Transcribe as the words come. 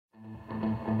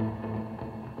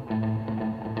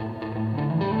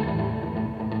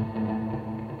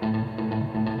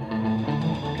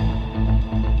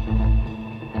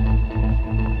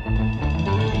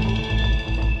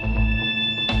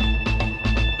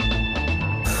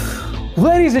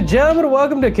Ladies and gentlemen,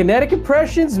 welcome to Kinetic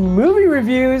Impressions Movie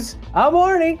Reviews. I'm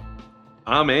Arnie.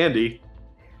 I'm Andy.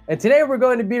 And today we're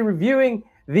going to be reviewing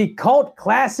the cult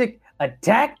classic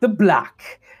Attack the Block,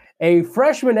 a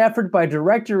freshman effort by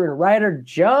director and writer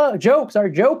Joe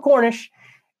Cornish,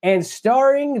 and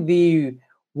starring the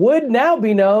would now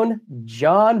be known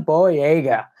John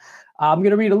Boyega. I'm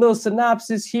going to read a little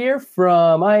synopsis here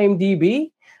from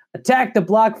IMDb. Attack the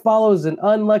Block follows an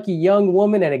unlucky young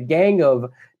woman and a gang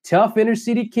of tough inner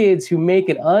city kids who make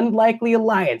an unlikely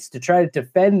alliance to try to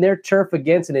defend their turf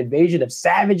against an invasion of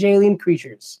savage alien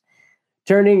creatures,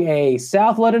 turning a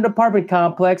South London apartment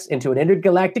complex into an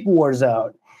intergalactic war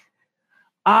zone.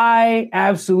 I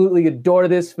absolutely adore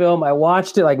this film. I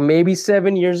watched it like maybe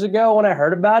 7 years ago when I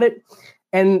heard about it.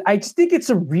 And I just think it's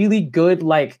a really good,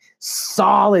 like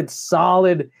solid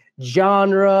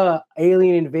genre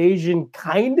alien invasion,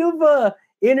 kind of a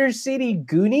inner city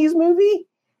Goonies movie.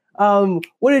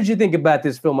 What did you think about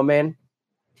this film, my man?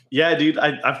 Yeah, dude,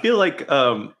 I feel like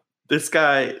this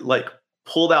guy like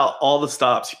pulled out all the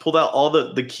stops. He pulled out all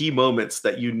the key moments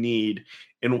that you need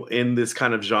in this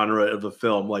kind of genre of the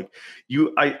film. Like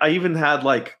I even had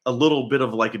like a little bit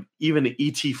of like even an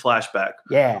ET flashback.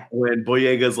 Yeah. When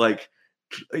Boyega's like,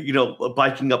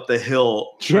 biking up the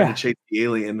hill trying to chase the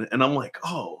alien. And I'm like,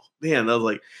 oh man, that was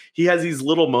like, he has these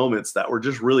little moments that were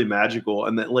just really magical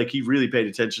and that like he really paid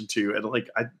attention to. And like,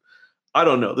 I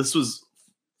don't know. This was,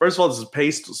 first of all, this is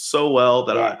paced so well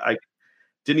that I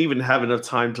didn't even have enough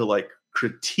time to like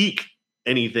critique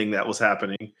anything that was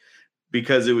happening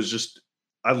because it was just,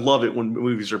 I love it when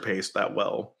movies are paced that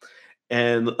well.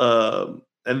 And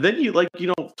then you like,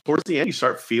 towards the end, you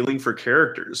start feeling for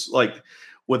characters like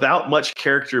without much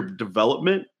character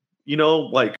development,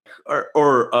 like,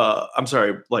 I'm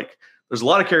sorry, like there's a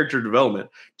lot of character development,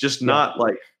 just not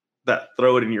like that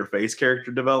throw it in your face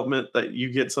character development that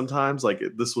you get sometimes. Like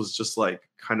this was just like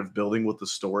kind of building with the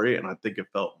story. And I think it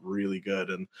felt really good.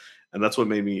 And that's what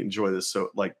made me enjoy this. So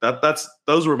like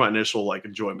those were my initial like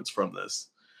enjoyments from this.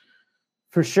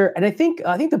 For sure. And I think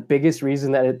the biggest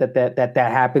reason that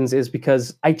happens is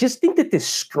because I just think that this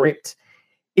script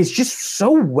is just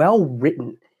so well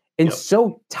written and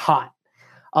so taut.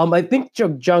 I think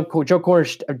Joe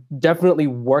Cornish definitely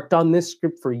worked on this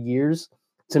script for years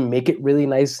to make it really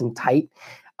nice and tight.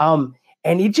 And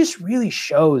it just really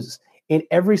shows in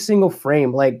every single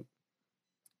frame. Like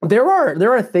there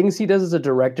are things he does as a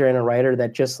director and a writer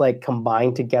that just like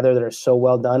combine together that are so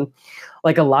well done.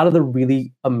 Like a lot of the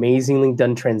really amazingly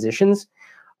done transitions.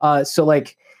 So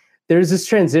like there's this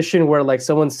transition where like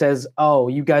someone says, "Oh,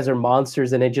 you guys are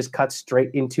monsters," and it just cuts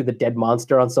straight into the dead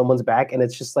monster on someone's back. And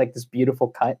it's just like this beautiful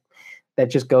cut that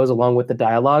just goes along with the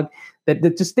dialogue.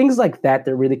 That just things like that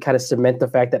really kind of cement the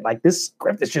fact that like this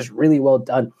script is just really well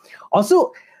done.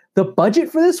 Also, the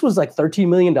budget for this was like $13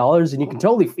 million, and you can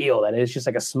totally feel that it's just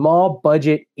like a small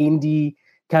budget indie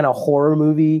kind of horror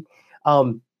movie.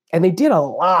 And they did a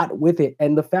lot with it.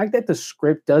 And the fact that the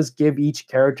script does give each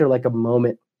character like a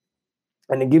moment,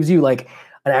 and it gives you like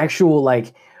an actual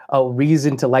like a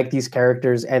reason to like these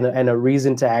characters and a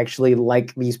reason to actually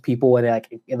like these people, and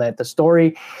like and that the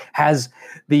story has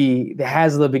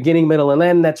the beginning, middle, and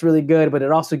end that's really good, but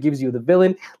it also gives you the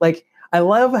villain. Like I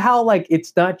love how like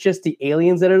it's not just the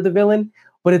aliens that are the villain,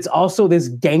 but it's also this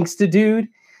gangsta dude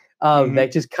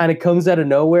that just kind of comes out of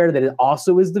nowhere that it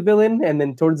also is the villain, and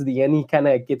then towards the end he kind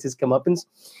of gets his comeuppance.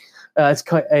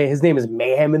 His name is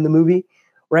Mayhem in the movie,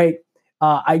 right?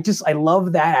 I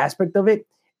love that aspect of it.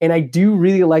 And I do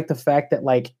really like the fact that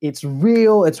like it's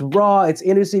real, it's raw, it's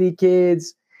inner city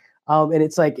kids. And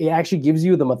it's like it actually gives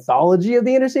you the mythology of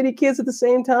the inner city kids at the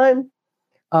same time.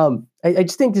 I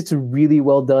just think it's a really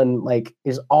well done, like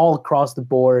is all across the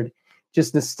board,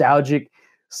 just nostalgic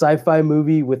sci-fi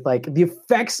movie with like the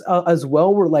effects as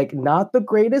well were like not the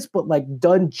greatest, but like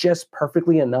done just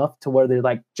perfectly enough to where they're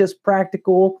like just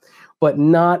practical, but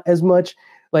not as much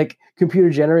like computer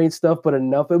generated stuff, but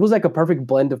enough. It was like a perfect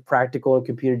blend of practical and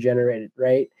computer generated,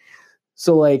 right?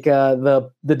 So like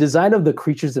the design of the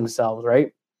creatures themselves,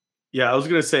 right? Yeah, I was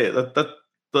gonna say that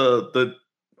the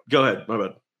go ahead, my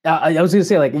bad. I was gonna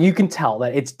say like you can tell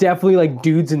that it's definitely like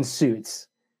dudes in suits,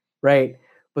 right?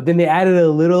 But then they added a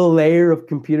little layer of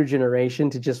computer generation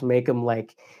to just make them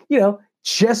like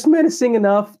just menacing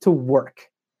enough to work,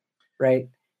 right?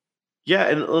 Yeah,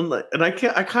 and I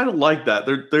kind of like that.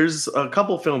 There's a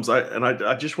couple films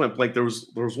I just went blank. There was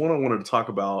one I wanted to talk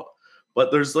about,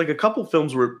 but there's like a couple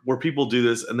films where people do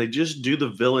this and they just do the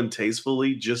villain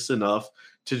tastefully just enough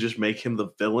to just make him the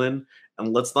villain,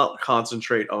 and let's not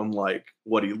concentrate on like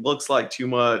what he looks like too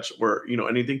much or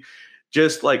anything.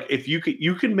 Just like if you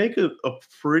can make a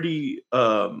pretty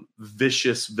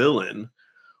vicious villain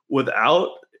without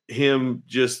him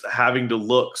just having to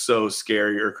look so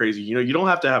scary or crazy. You know, you don't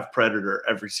have to have Predator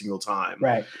every single time,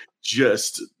 right?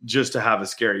 Just to have a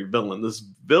scary villain. This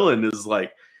villain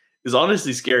is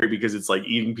honestly scary because it's like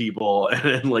eating people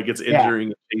and like it's injuring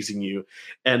and chasing you,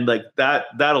 and like that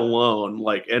alone,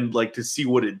 like, and like to see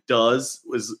what it does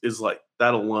is like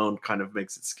that alone kind of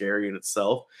makes it scary in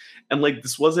itself. And like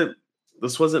this wasn't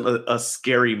a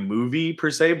scary movie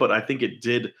per se, but I think it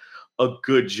did a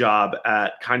good job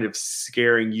at kind of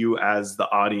scaring you as the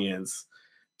audience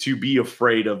to be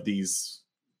afraid of these,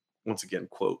 once again,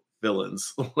 quote,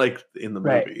 villains like in the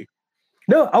movie.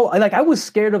 No, I was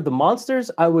scared of the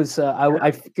monsters.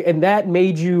 And that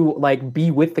made you like be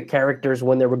with the characters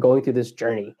when they were going through this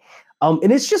journey.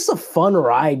 And it's just a fun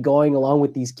ride going along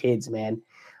with these kids, man.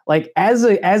 Like as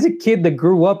a kid that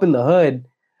grew up in the hood,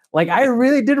 like I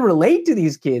really did relate to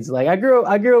these kids. Like I grew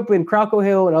up in Croco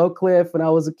Hill and Oak Cliff when I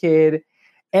was a kid,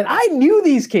 and I knew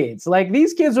these kids. Like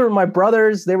these kids were my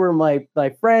brothers. They were my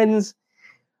friends.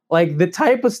 Like the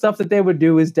type of stuff that they would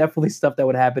do is definitely stuff that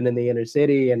would happen in the inner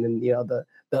city and in, you know,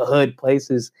 the hood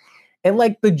places. And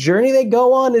like the journey they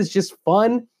go on is just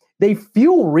fun. They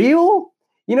feel real.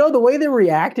 You know, the way they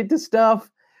reacted to stuff,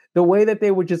 the way that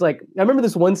they would just like, I remember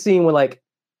this one scene where like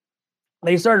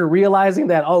they started realizing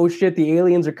that, oh shit, the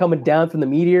aliens are coming down from the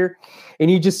meteor. And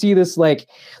you just see this like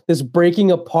this breaking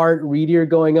apart meteor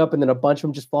going up and then a bunch of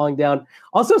them just falling down.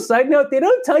 Also, side note, they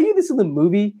don't tell you this in the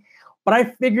movie, but I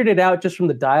figured it out just from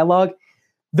the dialogue.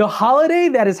 The holiday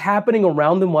that is happening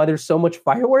around them while there's so much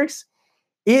fireworks,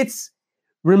 it's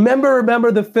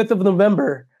remember the 5th of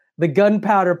November, the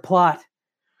gunpowder plot.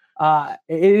 It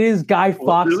is Guy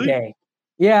Fawkes Day.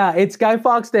 Yeah, it's Guy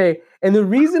Fawkes Day. And the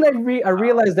reason I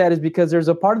realized that is because there's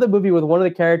a part of the movie with one of the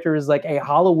characters like, hey,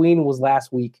 Halloween was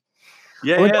last week.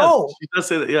 Yeah, like, yeah. Oh. She does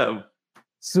say that, yeah.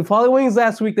 So Halloween's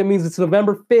last week, that means it's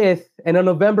November 5th. And on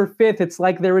November 5th, it's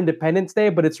like their Independence Day,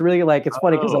 but it's really like, it's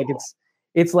funny because like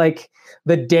it's like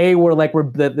the day where like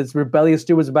this rebellious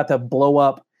dude was about to blow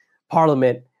up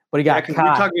Parliament, but he got caught.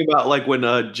 We're talking about like when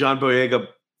John Boyega,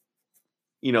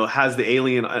 you know, has the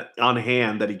alien on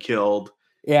hand that he killed.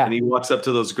 Yeah. And he walks up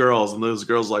to those girls, and those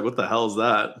girls are like, what the hell is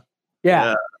that?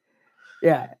 Yeah.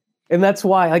 And that's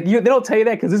why, like, they don't tell you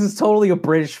that because this is totally a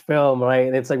British film, right?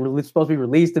 And it's like supposed to be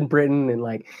released in Britain, and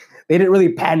like they didn't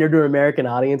really pander to American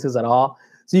audiences at all.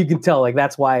 So you can tell, like,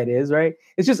 that's why it is, right?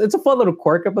 It's a fun little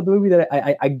quirk about the movie that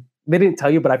they didn't tell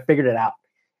you, but I figured it out.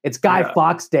 It's Guy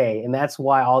Fawkes Day, and that's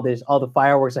why all the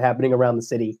fireworks are happening around the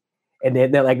city, and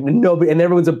they're like nobody, and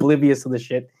everyone's oblivious to the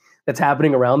shit that's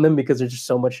happening around them because there's just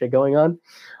so much shit going on.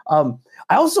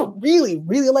 I also really,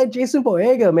 really like Jason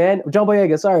Boyega, man. John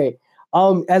Boyega, sorry.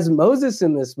 As Moses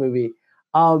in this movie.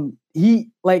 He,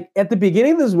 like, at the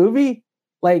beginning of this movie,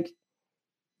 like,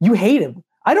 you hate him.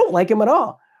 I don't like him at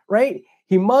all, right?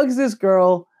 He mugs this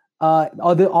girl.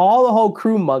 All the whole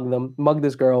crew mug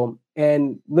this girl.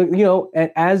 And, you know,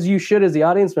 and as you should as the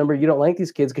audience member, you don't like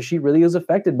these kids because she really is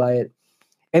affected by it.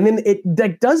 And then it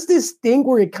like does this thing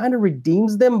where it kind of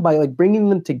redeems them by like bringing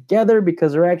them together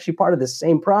because they're actually part of the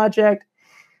same project.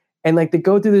 And like they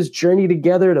go through this journey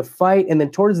together to fight. And then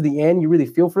towards the end, you really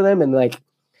feel for them. And like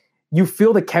you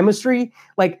feel the chemistry,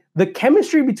 like the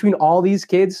chemistry between all these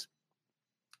kids,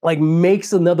 like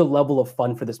makes another level of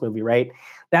fun for this movie, right?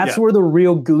 That's where the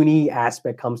real Goonie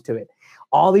aspect comes to it.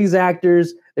 All these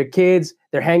actors, they're kids,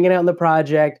 they're hanging out in the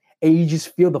project, and you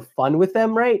just feel the fun with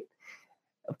them, right?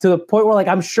 To the point where, like,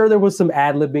 I'm sure there was some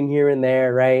ad-libbing here and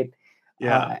there, right?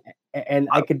 Yeah. And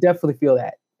I could definitely feel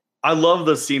that. I love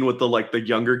the scene with the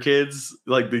younger kids.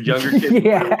 Like the younger kids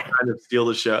kind of steal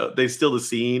the show. They steal the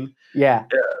scene. Yeah.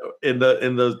 In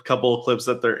the couple of clips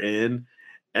that they're in.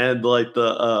 And like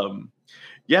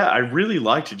I really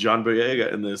liked John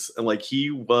Boyega in this. And like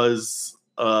he was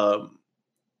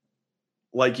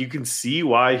like you can see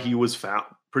why he was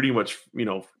pretty much, you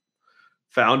know,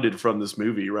 founded from this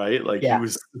movie, right? Like he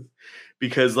was,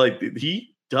 because like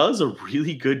he does a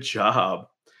really good job,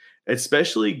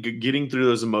 especially getting through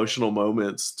those emotional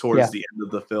moments towards the end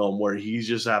of the film where he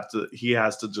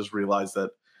has to just realize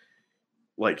that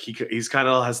like he's kind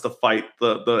of has to fight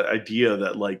the idea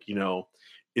that like, you know,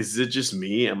 is it just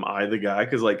me? Am I the guy?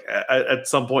 Because like at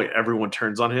some point everyone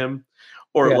turns on him,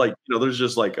 or like, you know, there's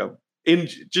just like a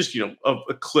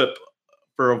clip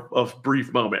for a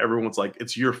brief moment, everyone's like,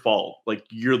 it's your fault. Like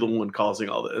you're the one causing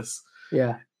all this.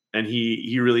 Yeah. And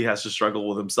he really has to struggle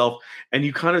with himself. And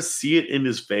you kind of see it in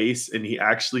his face, and he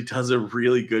actually does a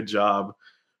really good job.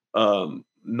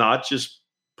 Not just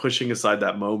pushing aside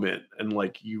that moment, and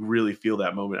like you really feel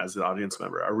that moment as an audience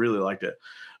member. I really liked it.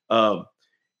 I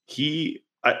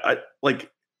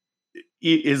like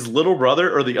his little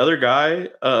brother or the other guy,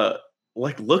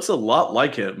 like looks a lot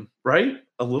like him, right?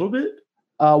 A little bit.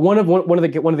 One of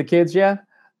the kids, yeah.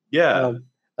 Yeah.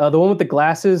 The one with the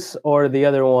glasses, or the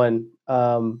other one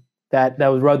that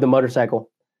rode the motorcycle.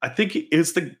 I think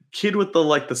it's the kid with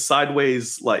the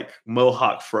sideways like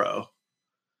mohawk fro.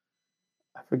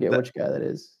 I forget which guy that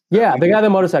is. Yeah, the guy on the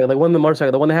motorcycle, the one on the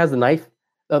motorcycle, the one that has the knife,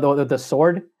 the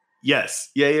sword. Yes,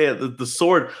 yeah. The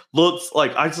sword looks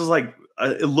like it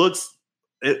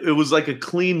was like a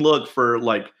clean look for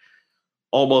like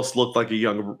almost looked like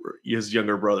his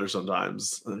younger brother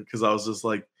sometimes, because I was just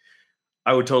like,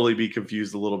 I would totally be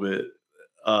confused a little bit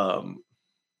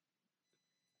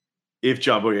if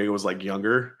John Boyega was like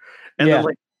younger. And then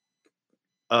like,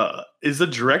 is the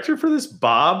director for this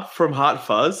Bob from Hot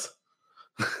Fuzz?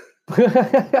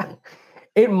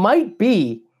 It might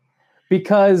be,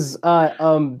 because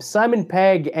Simon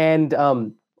Pegg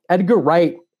and Edgar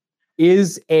Wright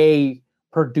is a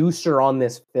producer on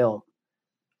this film.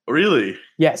 Really?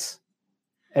 Yes.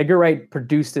 Edgar Wright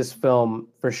produced this film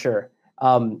for sure.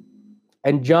 And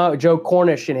Joe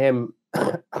Cornish and him,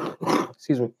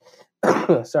 excuse me,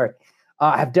 sorry,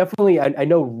 have definitely, I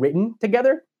know, written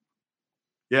together.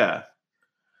 Yeah.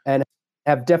 And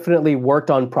have definitely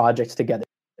worked on projects together.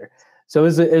 So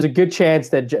there's a good chance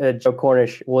that Joe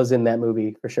Cornish was in that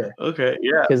movie for sure. Okay,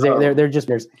 yeah. Because they're just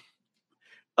nerds.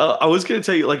 I was going to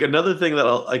tell you, like, another thing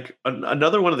that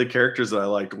another one of the characters that I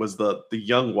liked was the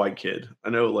young white kid. I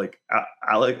know, like,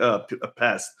 Alec,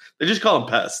 Pest. They just call him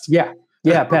Pest. Yeah,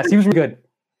 Pest. He was really good.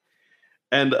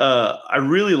 And I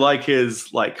really like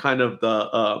his, like, kind of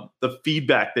the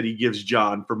feedback that he gives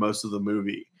John for most of the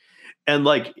movie. And,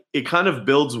 like, it kind of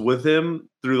builds with him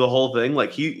through the whole thing.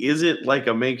 Like, he isn't, like,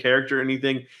 a main character or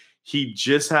anything. He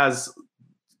just has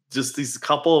just these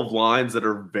couple of lines that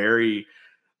are very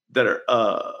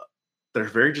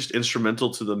just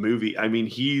instrumental to the movie. I mean,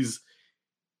 he's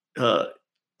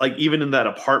like, even in that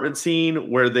apartment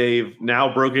scene where they've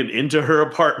now broken into her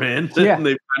apartment and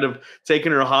they've kind of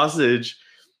taken her hostage,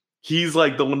 he's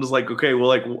like the one who's like, okay,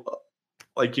 well,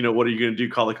 like, you know, what are you going to do?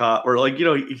 Call the cop? Or, like, you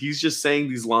know, he's just saying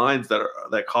these lines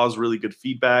that cause really good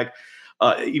feedback.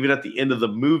 Even at the end of the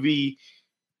movie,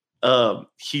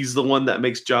 he's the one that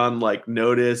makes John, like,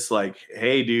 notice, like,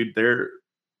 hey, dude,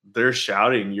 they're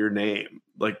shouting your name,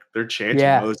 like, they're chanting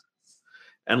Moses,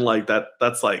 and like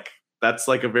that's like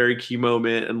a very key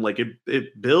moment, and like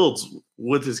it builds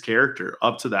with his character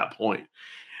up to that point,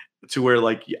 to where,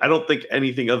 like, I don't think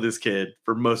anything of this kid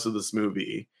for most of this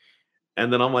movie.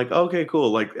 And then I'm like, okay,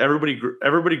 cool. Like, everybody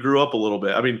grew up a little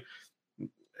bit. I mean,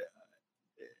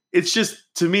 it's just,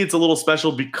 to me, it's a little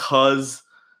special because,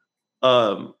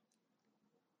 you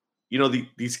know,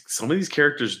 some of these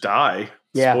characters die.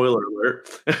 Yeah. Spoiler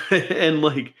alert. And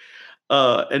like,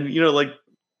 and you know, like,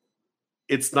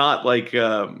 it's not like,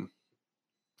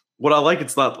 what I like,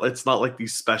 it's not like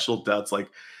these special deaths. Like,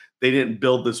 they didn't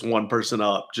build this one person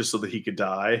up just so that he could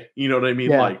die. You know what I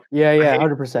mean? Yeah. Like, yeah,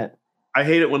 100%. I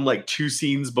hate it when, like, 2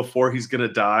 scenes before he's gonna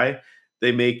die,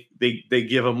 they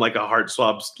give him like a heart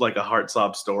sob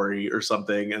story or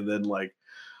something, and then, like,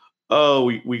 oh,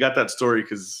 we got that story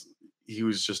because he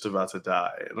was just about to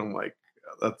die, and I'm like,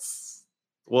 that's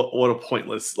what a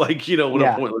pointless, like, you know, what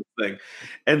a pointless thing.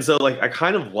 And so, like, I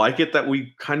kind of like it that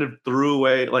we kind of threw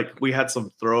away, like, we had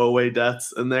some throwaway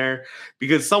deaths in there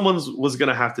because someone was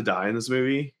gonna have to die in this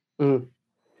movie,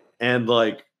 and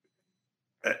like,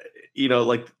 you know,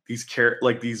 like, these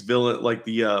villain, like,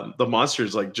 the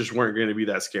monsters, like, just weren't going to be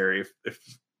that scary if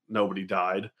nobody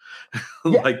died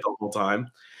like the whole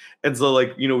time. And so,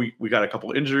 like, you know, we got a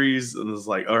couple injuries, and it's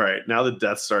like, all right, now the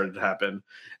deaths started to happen,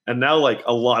 and now, like,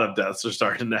 a lot of deaths are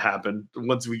starting to happen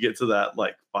once we get to that,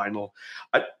 like, final.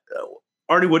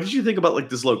 Arnie, what did you think about, like,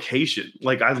 this location?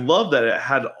 Like, I love that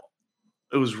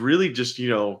it was really just, you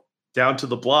know, down to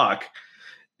the block,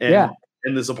 and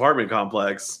in this apartment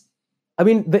complex. I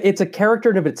mean, it's a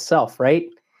character in of itself, right?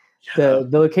 Yeah.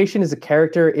 The location is a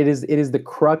character. It is the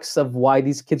crux of why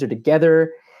these kids are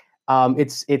together.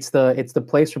 It's the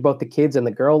place where both the kids and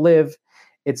the girl live.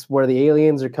 It's where the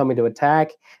aliens are coming to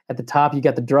attack. At the top, you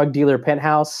got the drug dealer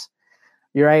penthouse.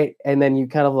 You're right, and then you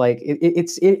kind of like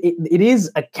it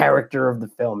is a character of the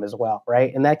film as well,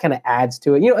 right? And that kind of adds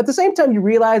to it. You know, at the same time, you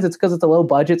realize it's because it's a low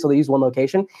budget, so they use one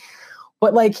location.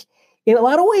 But, like, in a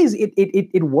lot of ways,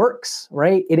 it works,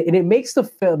 right? And it makes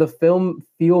the film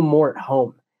feel more at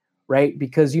home, right?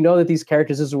 Because you know that these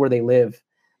characters, this is where they live,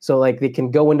 so, like, they can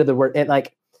go into the work. And,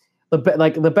 like,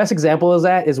 the best example of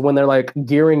that is when they're, like,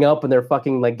 gearing up and they're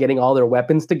fucking, like, getting all their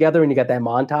weapons together, and you got that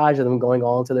montage of them going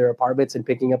all into their apartments and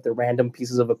picking up their random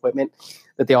pieces of equipment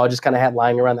that they all just kind of had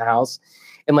lying around the house.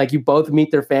 And, like, you both meet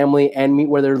their family and meet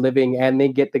where they're living, and they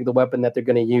get the weapon that they're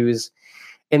going to use.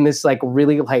 in this like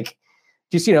really like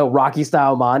just, you know, Rocky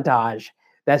style montage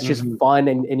that's just fun,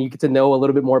 and you get to know a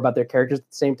little bit more about their characters at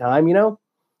the same time, you know?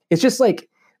 It's just like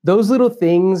those little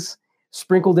things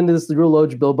sprinkled into this real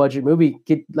low budget movie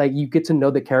you get to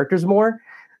know the characters more.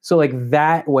 So like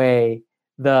that way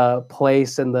the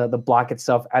place and the block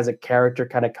itself as a character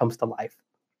kind of comes to life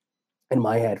in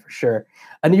my head for sure.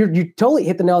 And you totally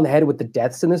hit the nail on the head with the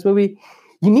deaths in this movie.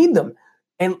 You need them.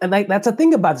 And like that's the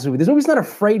thing about this movie. This movie's not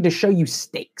afraid to show you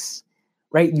stakes,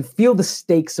 right? You feel the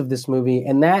stakes of this movie,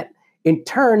 and that in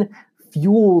turn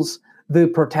fuels the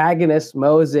protagonist,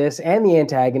 Moses, and the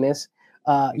antagonist,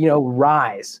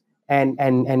 rise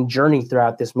and journey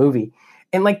throughout this movie.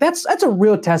 And like that's a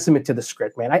real testament to the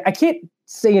script, man. I can't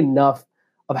say enough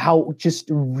of how just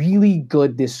really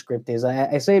good this script is.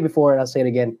 I say it before and I'll say it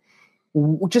again.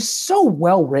 Just so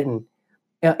well written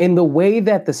in the way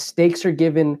that the stakes are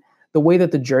given, the way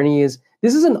that the journey is.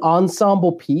 This is an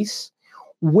ensemble piece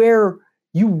where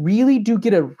you really do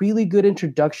get a really good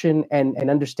introduction and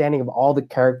understanding of all the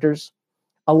characters.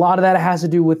 A lot of that has to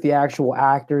do with the actual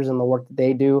actors and the work that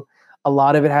they do. A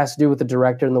lot of it has to do with the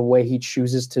director and the way he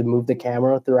chooses to move the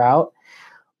camera throughout.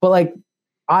 But like,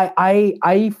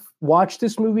 I watched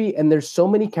this movie and there's so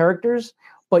many characters,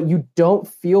 but you don't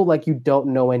feel like you don't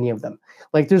know any of them.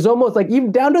 Like there's almost like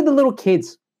even down to the little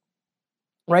kids,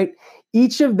 right?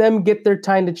 Each of them get their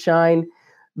time to shine.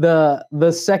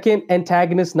 The second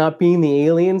antagonist not being the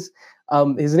aliens,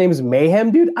 his name is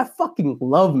Mayhem, dude. I fucking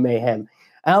love Mayhem.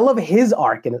 And I love his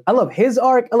arc. And I love his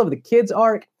arc. I love the kid's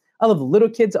arc. I love the little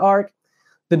kid's arc.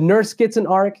 The nurse gets an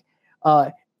arc.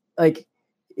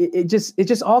 It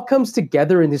just all comes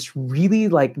together in this really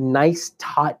like nice,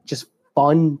 taut, just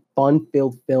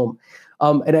fun-filled film.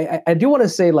 And I do want to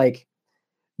say like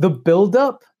the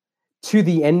buildup to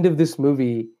the end of this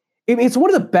movie, it's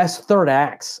one of the best third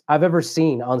acts I've ever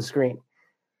seen on screen.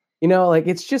 You know, like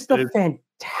it's just a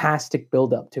fantastic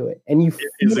buildup to it. And it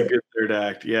is a good third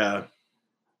act, yeah.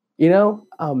 You know,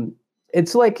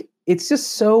 it's like it's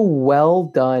just so well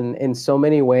done in so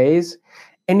many ways.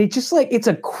 And it just like it's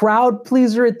a crowd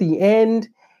pleaser at the end.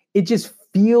 It just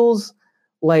feels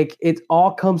like it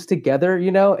all comes together,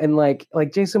 you know, and like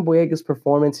Jason Boyega's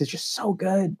performance is just so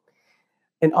good.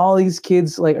 And all these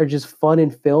kids like are just fun in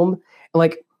film. And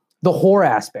like the horror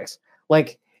aspects.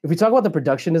 Like if we talk about the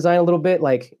production design a little bit,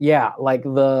 like yeah, like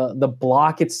the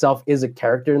block itself is a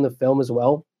character in the film as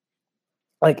well.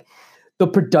 Like the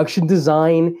production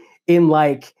design in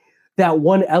like that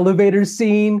one elevator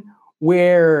scene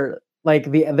where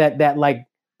like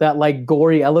that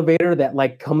gory elevator that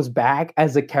like comes back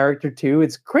as a character too.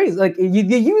 It's crazy. Like you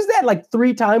use that like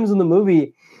 3 times in the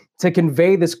movie to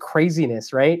convey this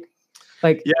craziness, right?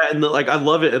 Like yeah, and I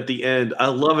love it at the end. I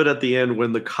love it at the end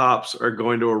when the cops are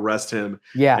going to arrest him.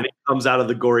 Yeah, and he comes out of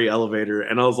the gory elevator,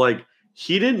 and I was like,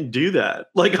 he didn't do that.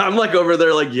 Like I'm like over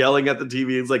there like yelling at the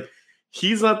TV. It's like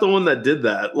he's not the one that did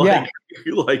that. Like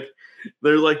like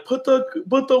they're like put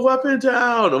the weapon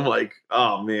down. I'm like,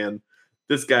 oh man,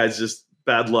 this guy's just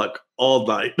bad luck all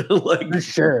night. Like for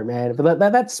sure, man. But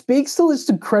that speaks to this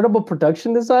incredible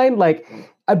production design. Like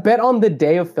I bet on the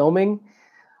day of filming,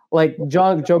 like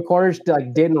Joe Cornish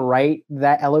like didn't write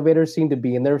that elevator scene to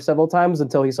be in there several times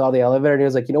until he saw the elevator and he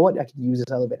was like, you know what, I could use this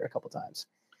elevator a couple times.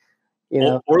 You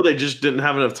know, or they just didn't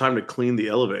have enough time to clean the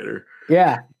elevator.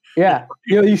 Yeah. You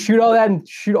know, you shoot all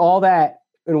that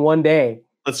in one day.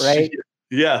 Right?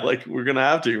 Yeah, like we're gonna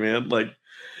have to, man. Like,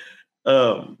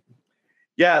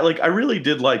 yeah, like I really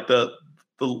did like the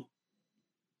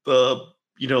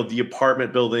the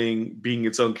apartment building being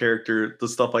its own character, the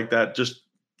stuff like that. Just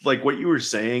like what you were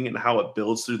saying and how it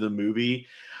builds through the movie.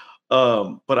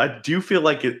 But I do feel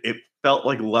like it felt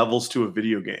like levels to a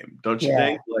video game, don't you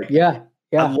think? Like, yeah.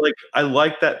 I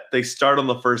like that they start on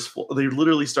the first floor. They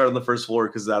literally start on the first floor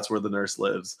because that's where the nurse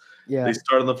lives. Yeah. They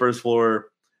start on the first floor,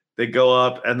 they go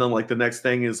up, and then like the next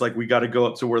thing is like we got to go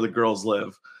up to where the girls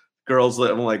live.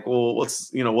 I'm like, well,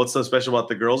 what's so special about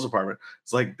the girls' apartment?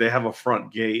 It's like they have a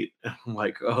front gate. I'm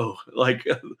like, oh, like,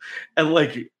 and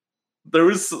like there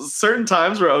was certain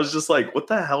times where I was just like, what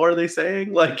the hell are they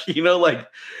saying? Like, like,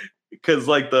 because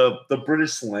like the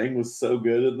British slang was so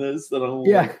good in this that I'm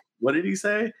like, what did he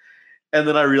say? And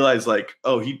then I realized like,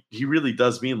 oh, he really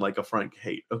does mean like a front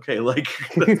gate. Okay, like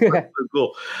that's so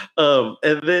cool.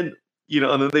 And then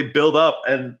and then they build up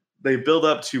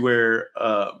to where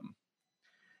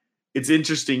it's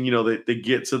interesting. They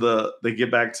get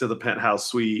back to the penthouse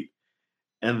suite,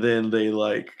 and then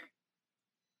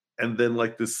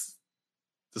this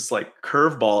like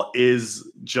curveball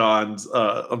is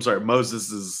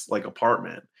Moses's like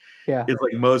apartment. Yeah. It's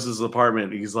like Moses'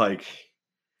 apartment. He's like,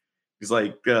 He's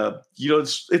like,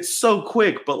 it's so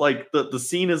quick, but like the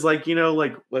scene is like,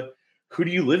 like who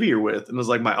do you live here with? And it was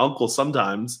like my uncle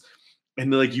sometimes.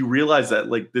 And like you realize that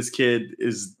like this kid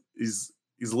is he's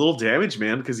a little damaged,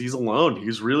 man, because he's alone.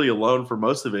 He's really alone for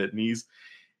most of it. And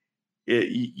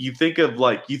you think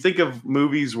of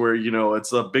movies where,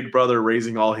 it's a big brother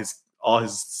raising all his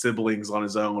siblings on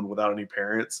his own without any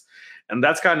parents. And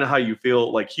that's kind of how you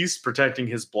feel like he's protecting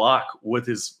his block with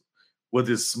his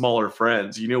smaller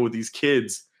friends, with these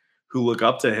kids who look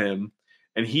up to him,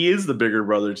 and he is the bigger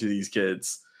brother to these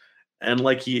kids. And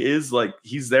like,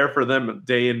 he's there for them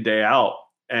day in, day out.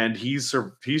 And he's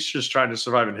just trying to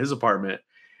survive in his apartment.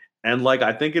 And like,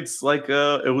 I think it's like,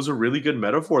 it was a really good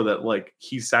metaphor that like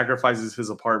he sacrifices his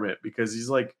apartment because he's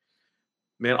like,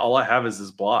 man, all I have is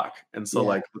this block. And so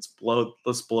like, let's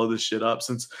blow this shit up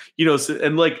since,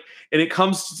 and it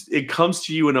comes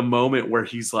to you in a moment where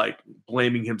he's like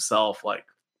blaming himself. Like,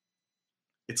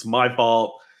 it's my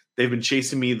fault. They've been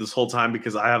chasing me this whole time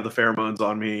because I have the pheromones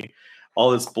on me, all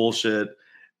this bullshit.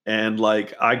 And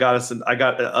like, I got us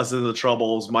into the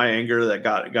troubles. My anger that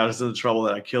got us into trouble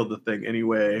that I killed the thing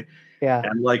anyway. Yeah.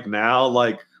 And like, now,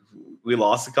 like, we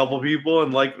lost a couple people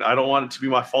and like, I don't want it to be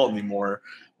my fault anymore.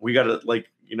 We got to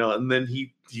like, and then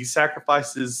he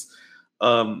sacrifices,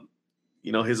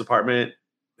 his apartment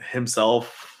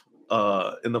himself,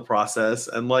 in the process.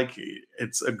 And like,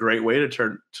 it's a great way to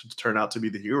turn out to be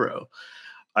the hero.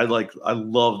 I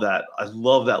love that. I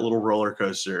love that little roller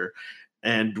coaster.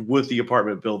 And with the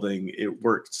apartment building, it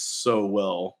worked so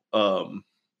well.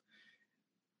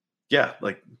 Yeah,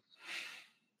 like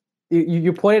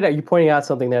you're pointing out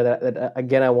something there that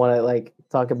again, I want to like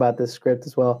talk about this script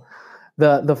as well.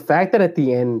 The fact that at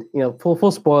the end,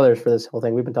 full spoilers for this whole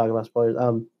thing. We've been talking about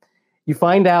spoilers. You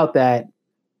find out that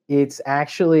it's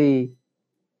actually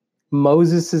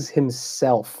Moses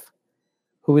himself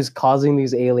who is causing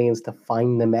these aliens to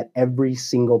find them at every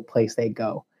single place they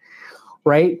go.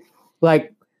 Right?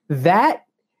 Like that,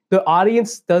 the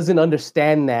audience doesn't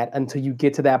understand that until you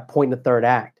get to that point in the third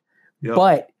act. Yep.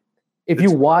 But if you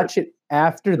watch it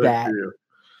after that,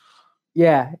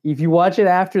 if you watch it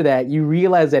after that, you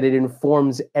realize that it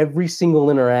informs every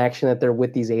single interaction that they're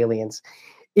with these aliens.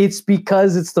 It's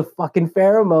because it's the fucking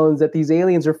pheromones that these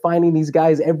aliens are finding these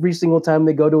guys every single time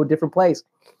they go to a different place.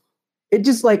 It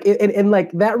just like, and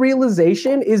like that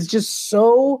realization is just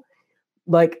so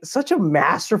like such a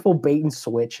masterful bait and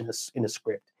switch in a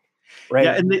script. Right.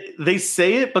 Yeah. And they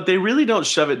say it, but they really don't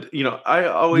shove it. I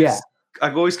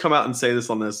always come out and say this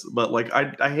on this, but like,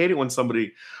 I hate it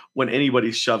when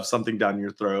anybody shoves something down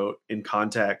your throat in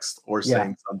context or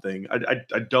saying something.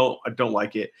 I don't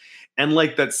like it. And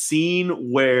like that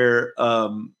scene where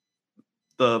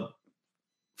the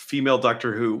female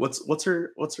Doctor Who, what's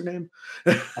her name?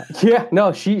 This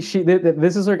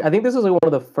is her. I think this is like one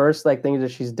of the first like things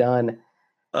that she's done,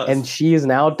 and she is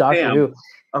now Doctor Sam. Who.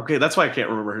 Okay, that's why I can't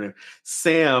remember her name.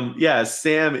 Sam. Yeah,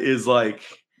 Sam is like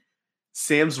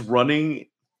Sam's running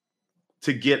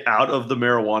to get out of the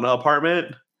marijuana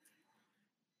apartment.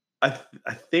 I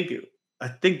think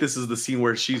this is the scene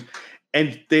where she's,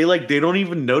 and they don't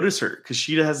even notice her because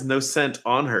she has no scent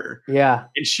on her. Yeah,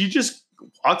 and she just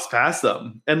walks past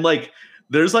them, and like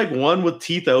there's like one with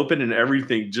teeth open and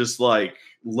everything, just like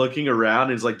looking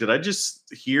around. Is like, did I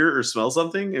just hear or smell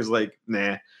something? Is like,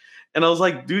 nah. And I was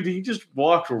like, dude, he just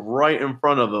walked right in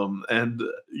front of them, and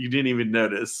you didn't even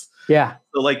notice. Yeah.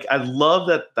 So like, I love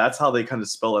that. That's how they kind of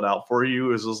spell it out for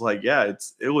you. Is just like, yeah,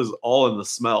 it was all in the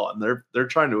smell, and they're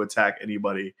trying to attack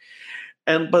anybody.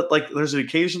 But like, there's an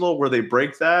occasional where they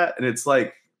break that, and it's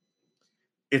like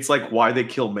why they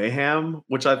kill Mayhem,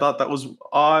 which I thought that was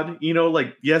odd.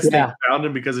 Like, yes, they found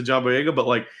him because of John Boyega, but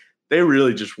like, they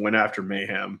really just went after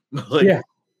Mayhem.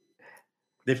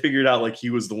 They figured out like he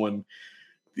was the one.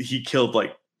 He killed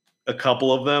like a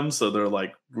couple of them, so they're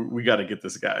like, we got to get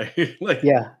this guy.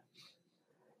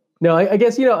 No, I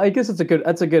guess it's a good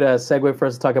segue for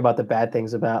us to talk about the bad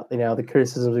things about the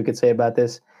criticisms we could say about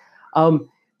this.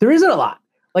 There isn't a lot.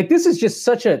 Like, this is just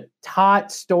such a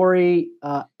taut story.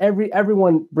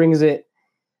 Everyone brings it.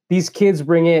 These kids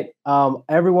bring it.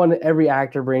 Every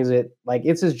actor brings it. Like,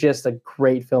 this is just a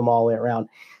great film all the way around.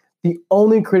 The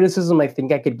only criticism I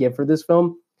think I could give for this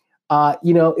film,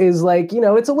 is like,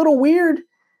 it's a little weird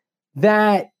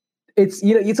that it's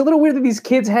a little weird that these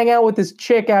kids hang out with this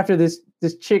chick after this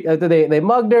chick, they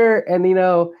mugged her, and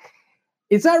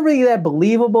it's not really that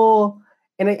believable.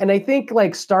 And I think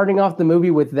like starting off the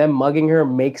movie with them mugging her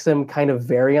makes them kind of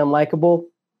very unlikable,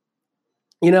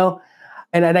 and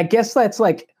I guess that's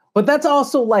like, but that's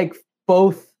also like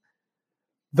both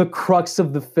the crux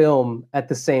of the film at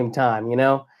the same time,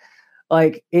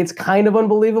 like it's kind of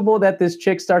unbelievable that this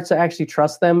chick starts to actually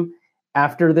trust them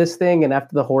after this thing and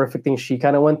after the horrific thing she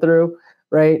kind of went through,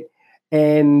 right?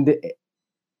 And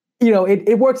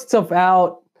it works itself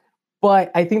out, but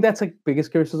I think that's like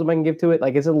biggest criticism I can give to it.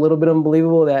 Like it's a little bit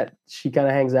unbelievable that she kind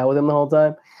of hangs out with him the whole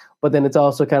time, but then it's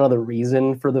also kind of the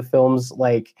reason for the film's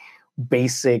like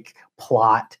basic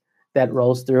plot that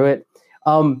rolls through it.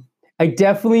 I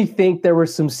definitely think there were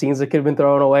some scenes that could have been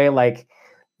thrown away, like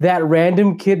that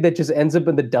random kid that just ends up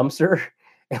in the dumpster.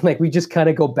 And like we just kind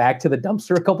of go back to the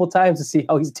dumpster a couple times to see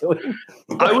how he's doing.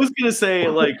 I was gonna say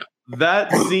like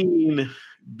that scene,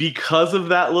 because of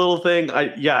that little thing. I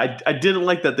didn't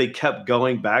like that they kept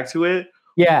going back to it.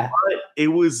 Yeah, but it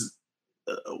was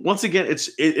once again and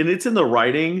it's in the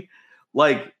writing.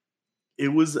 Like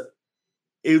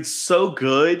it's so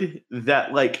good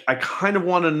that like I kind of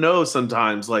want to know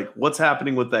sometimes like what's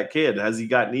happening with that kid. Has he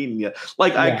gotten eaten yet?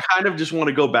 Like I kind of just want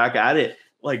to go back at it.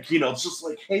 Like, it's just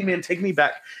like, hey man, take me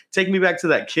back to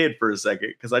that kid for a second,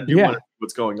 because I do want to see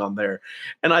what's going on there.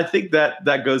 And I think that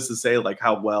goes to say like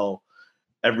how well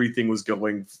everything was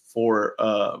going for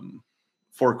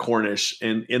Cornish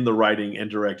in the writing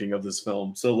and directing of this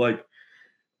film. So like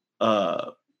I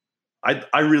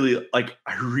really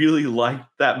liked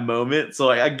that moment. So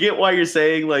I get why you're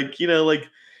saying like,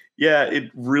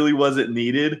 it really wasn't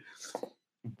needed.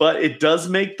 But it does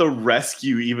make the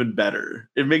rescue even better.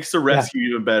 It makes the rescue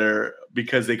even better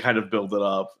because they kind of build it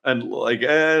up. And like,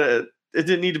 it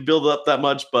didn't need to build it up that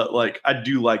much, but like, I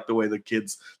do like the way the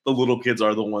little kids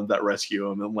are the ones that rescue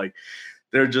them. And like,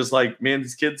 they're just like, man,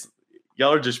 these kids,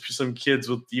 y'all are just some kids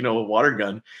with, a water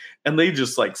gun. And they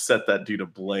just like set that dude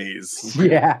ablaze.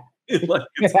 Yeah.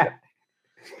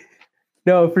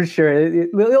 No, for sure.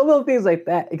 Little things like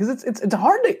that, because it's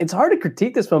hard to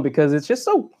critique this film because it's just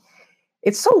so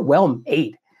well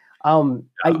made. I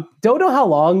don't know how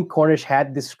long Cornish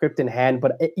had this script in hand,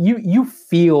 but you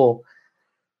feel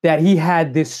that he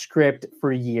had this script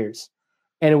for years,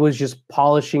 and it was just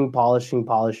polishing,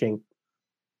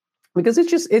 because it's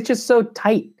just so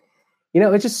tight.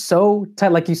 It's just so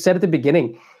tight. Like you said at the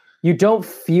beginning, you don't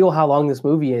feel how long this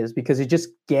movie is because it just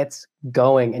gets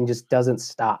going and just doesn't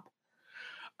stop.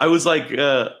 I was like,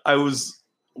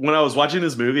 when I was watching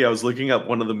this movie, I was looking up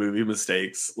one of the movie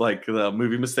mistakes, like the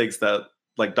movie mistakes that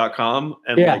like .com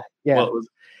and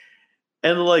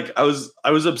and like I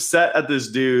was upset at this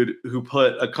dude who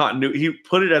put he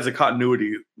put it as a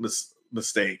continuity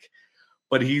mistake,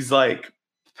 but he's like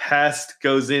Pest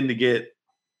goes in to get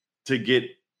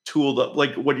tooled up,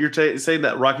 like what you're saying,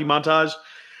 that Rocky montage,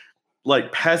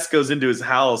 like Pest goes into his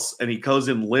house and he goes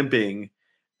in limping,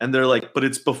 and they're like, but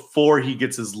it's before he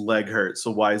gets his leg hurt,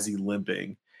 so why is he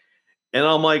limping? And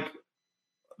I'm like,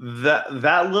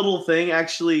 that little thing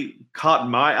actually caught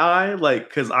my eye, like,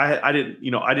 because I didn't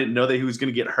know that he was going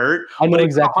to get hurt. I know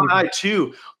exactly. Caught my eye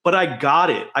too, but I got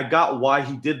it. I got why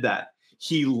he did that.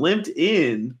 He limped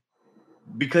in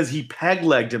because he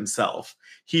peg-legged himself.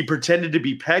 He pretended to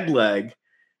be peg-leg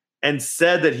and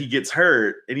said that he gets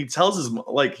hurt, and he tells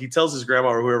his grandma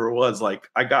or whoever it was, like,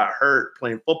 I got hurt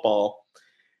playing football.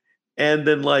 And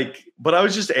then but I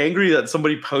was just angry that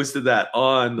somebody posted that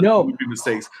on movie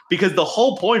mistakes, because the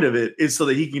whole point of it is so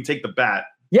that he can take the bat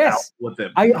out with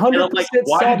him. I 100%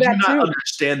 why did you not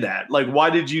understand that? Like, why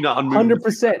did you not?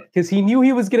 100%, because he knew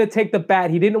he was going to take the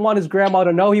bat. He didn't want his grandma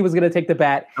to know he was going to take the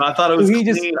bat. And I thought it was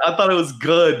clean. I thought it was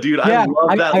good, dude. I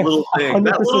love that little thing.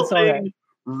 That little thing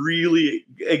really,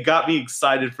 it got me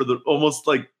excited for almost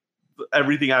like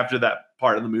everything after that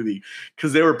part of the movie,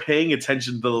 because they were paying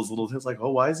attention to those little things, like,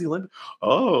 oh, why is he limping?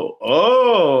 Right.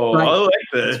 I like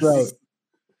this. That's right.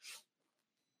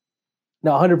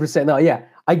 No, 100%. No, yeah.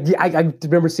 I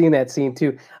remember seeing that scene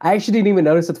too. I actually didn't even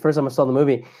notice it the first time I saw the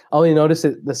movie. I only noticed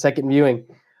it the second viewing,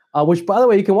 which, by the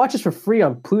way, you can watch this for free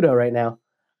on Pluto right now,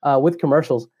 with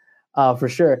commercials, for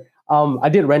sure. I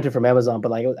did rent it from Amazon,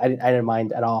 but like I didn't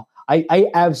mind at all.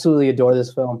 I absolutely adore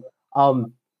this film.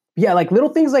 Yeah, like little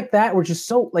things like that were just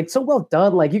so well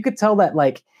done. Like you could tell that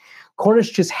like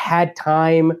Cornish just had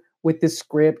time with this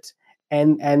script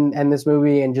and this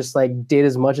movie, and just like did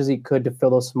as much as he could to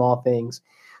fill those small things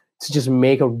to just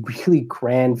make a really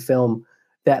grand film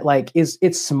that like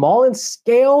it's small in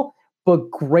scale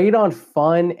but great on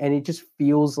fun, and it just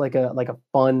feels like a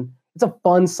fun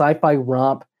sci-fi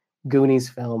romp Goonies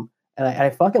film, and I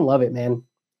fucking love it, man.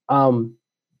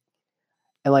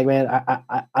 And like, man,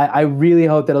 I really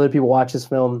hope that other people watch this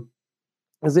film,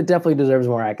 because it definitely deserves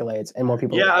more accolades and more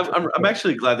people. Yeah, I'm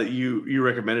actually glad that you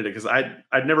recommended it, because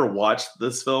I'd never watched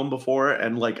this film before,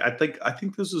 and like I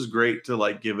think this was great to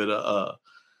like give it a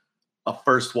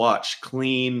first watch,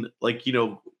 clean, like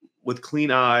with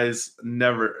clean eyes,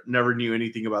 never knew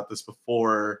anything about this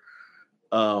before.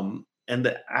 And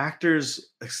the actors,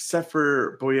 except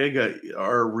for Boyega,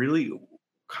 are really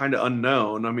kind of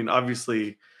unknown. I mean,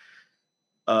 obviously,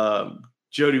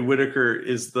 Jodie Whittaker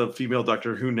is the female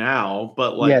Doctor Who now,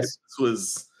 but like Yes.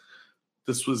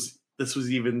 this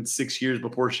was even 6 years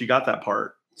before she got that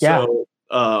part. Yeah. So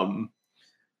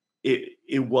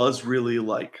it was really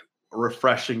like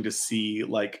refreshing to see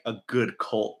like a good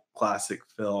cult classic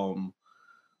film.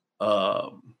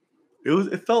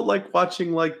 It felt like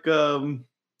watching like the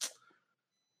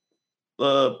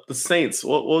Saints.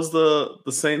 What was the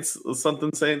Saints?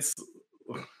 Something Saints.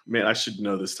 Man, I should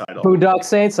know this title. Boondock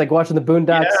Saints, like watching the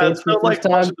Boondock Saints for the first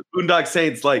time. Watching the Boondock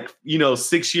Saints, like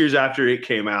 6 years after it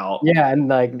came out. Yeah, and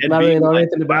like not really know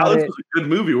anything about it. This was a good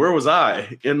movie. Where was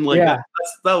I? And like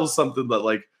that was something that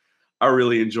like I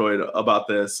really enjoyed about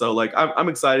this. So like I'm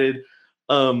excited.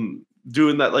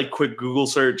 Doing that like quick Google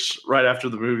search right after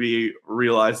the movie,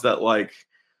 realized that like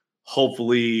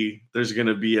hopefully there's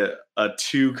gonna be a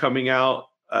 2 coming out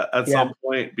at some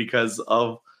point because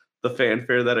of the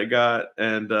fanfare that it got.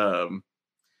 And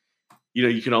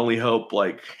you can only hope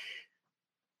like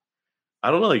I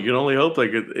don't know, you can only hope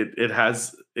like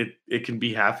it can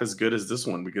be half as good as this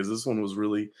one, because this one was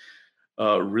really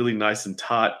really nice and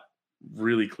taut,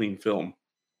 really clean film.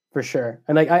 For sure.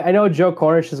 And like I know Joe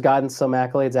Cornish has gotten some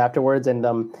accolades afterwards, and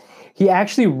he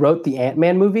actually wrote the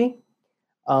Ant-Man movie.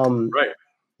 Right.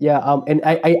 Yeah. And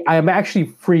I'm actually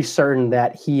pretty certain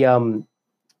that he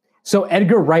so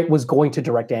Edgar Wright was going to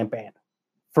direct Ant-Man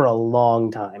for a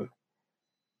long time.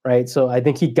 Right. So I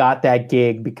think he got that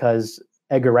gig because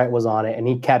Edgar Wright was on it, and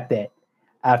he kept it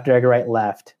after Edgar Wright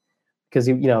left because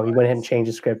he went ahead and changed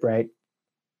the script. Right.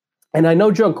 And I know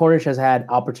Joe Cornish has had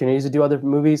opportunities to do other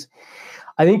movies.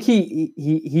 I think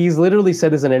he's literally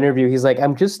said this in an interview. He's like, I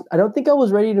don't think I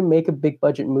was ready to make a big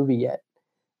budget movie yet.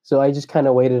 So I just kind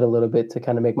of waited a little bit to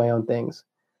kind of make my own things.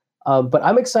 But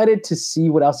I'm excited to see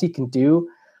what else he can do.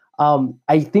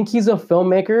 I think he's a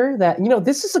filmmaker that,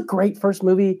 this is a great first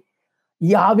movie.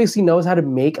 He obviously knows how to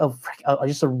make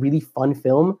just a really fun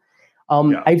film.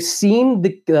 I've seen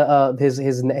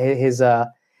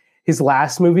his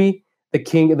last movie, The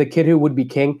Kid Who Would Be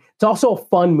King. It's also a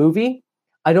fun movie.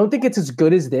 I don't think it's as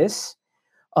good as this.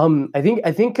 I think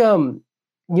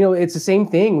it's the same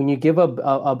thing when you give a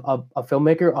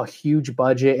filmmaker a huge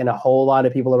budget and a whole lot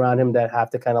of people around him that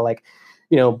have to kind of like,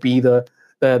 be the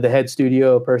head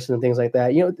studio person and things like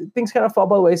that. Things kind of fall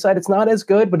by the wayside. It's not as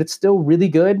good, but it's still really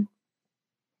good.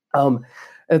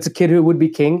 It's A Kid Who Would Be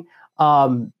King.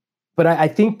 But I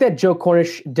think that Joe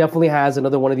Cornish definitely has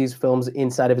another one of these films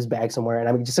inside of his bag somewhere, and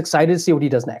I'm just excited to see what he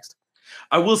does next.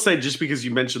 I will say, just because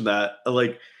you mentioned that,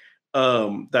 like,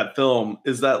 that film,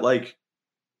 is that like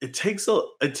it takes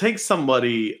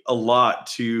somebody a lot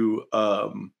to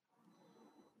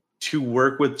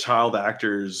work with child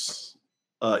actors,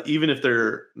 even if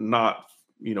they're not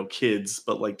kids,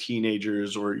 but like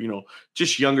teenagers or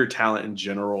just younger talent in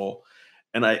general.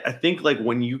 And I think like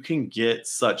when you can get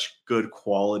such good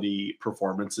quality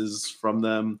performances from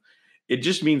them, it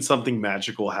just means something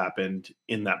magical happened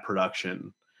in that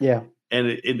production. Yeah. And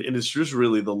it's just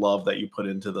really the love that you put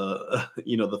into the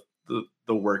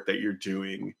the work that you're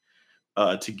doing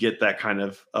to get that kind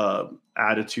of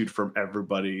attitude from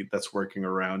everybody that's working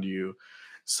around you.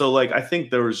 So like I think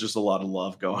there was just a lot of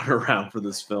love going around for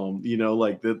this film.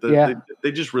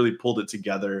 They just really pulled it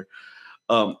together.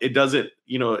 It doesn't,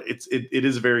 it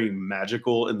is very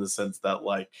magical in the sense that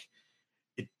like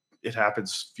it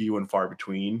happens few and far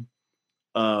between.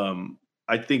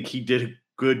 I think he did a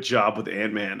good job with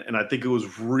Ant-Man, and I think it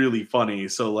was really funny.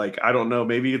 So like, I don't know,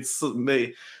 maybe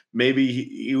maybe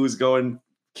he was going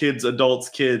kids, adults,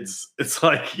 kids. It's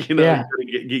like, you get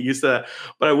used to that.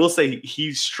 But I will say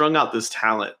he strung out this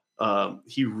talent.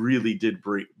 He really did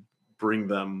bring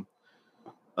them,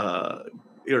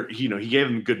 he gave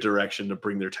them good direction to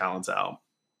bring their talents out.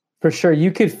 For sure.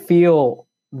 You could feel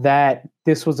that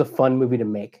this was a fun movie to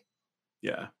make.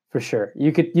 Yeah. For sure.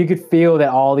 You could feel that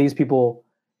all these people,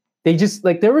 they just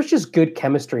like, there was just good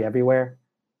chemistry everywhere.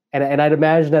 And I'd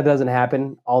imagine that doesn't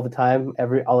happen all the time,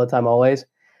 always.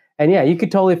 And yeah, you could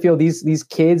totally feel these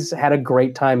kids had a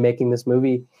great time making this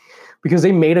movie because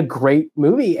they made a great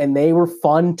movie and they were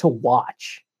fun to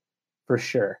watch. For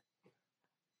sure.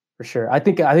 For sure. I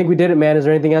think we did it, man. Is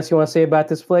there anything else you want to say about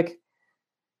this flick?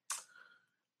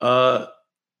 No,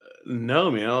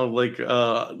 man. Like,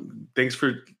 thanks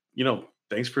for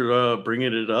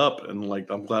bringing it up. And like,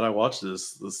 I'm glad I watched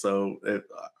this. So I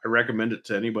recommend it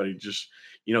to anybody. Just,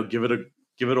 give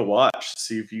it a watch.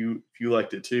 See if you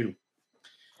liked it too.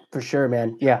 For sure,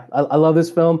 man. Yeah, I love this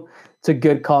film. It's a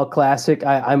good cult classic.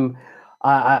 I'm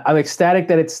ecstatic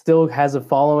that it still has a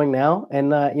following now,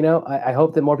 and I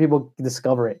hope that more people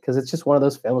discover it because it's just one of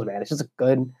those films, man. It's just a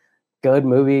good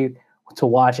movie to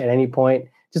watch at any point.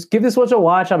 Just give this one a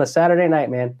watch on a Saturday night,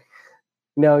 man.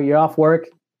 You're off work,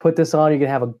 put this on, you're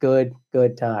gonna have a good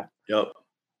time. Yep.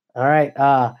 All right.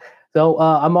 So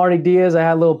I'm Arnie Diaz. I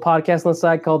had a little podcast on the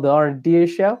side called the Arnie Diaz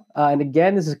Show. And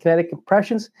again, this is Kinetic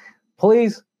Impressions.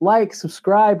 Please like,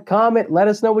 subscribe, comment. Let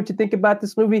us know what you think about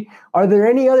this movie. Are there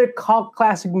any other cult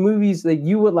classic movies that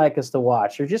you would like us to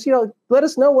watch? Or just, let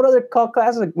us know what other cult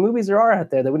classic movies there are out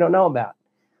there that we don't know about.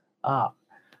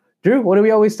 Drew, what do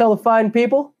we always tell the fine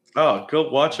people? Oh, go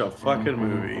watch a fucking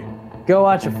movie. Go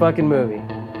watch a fucking movie.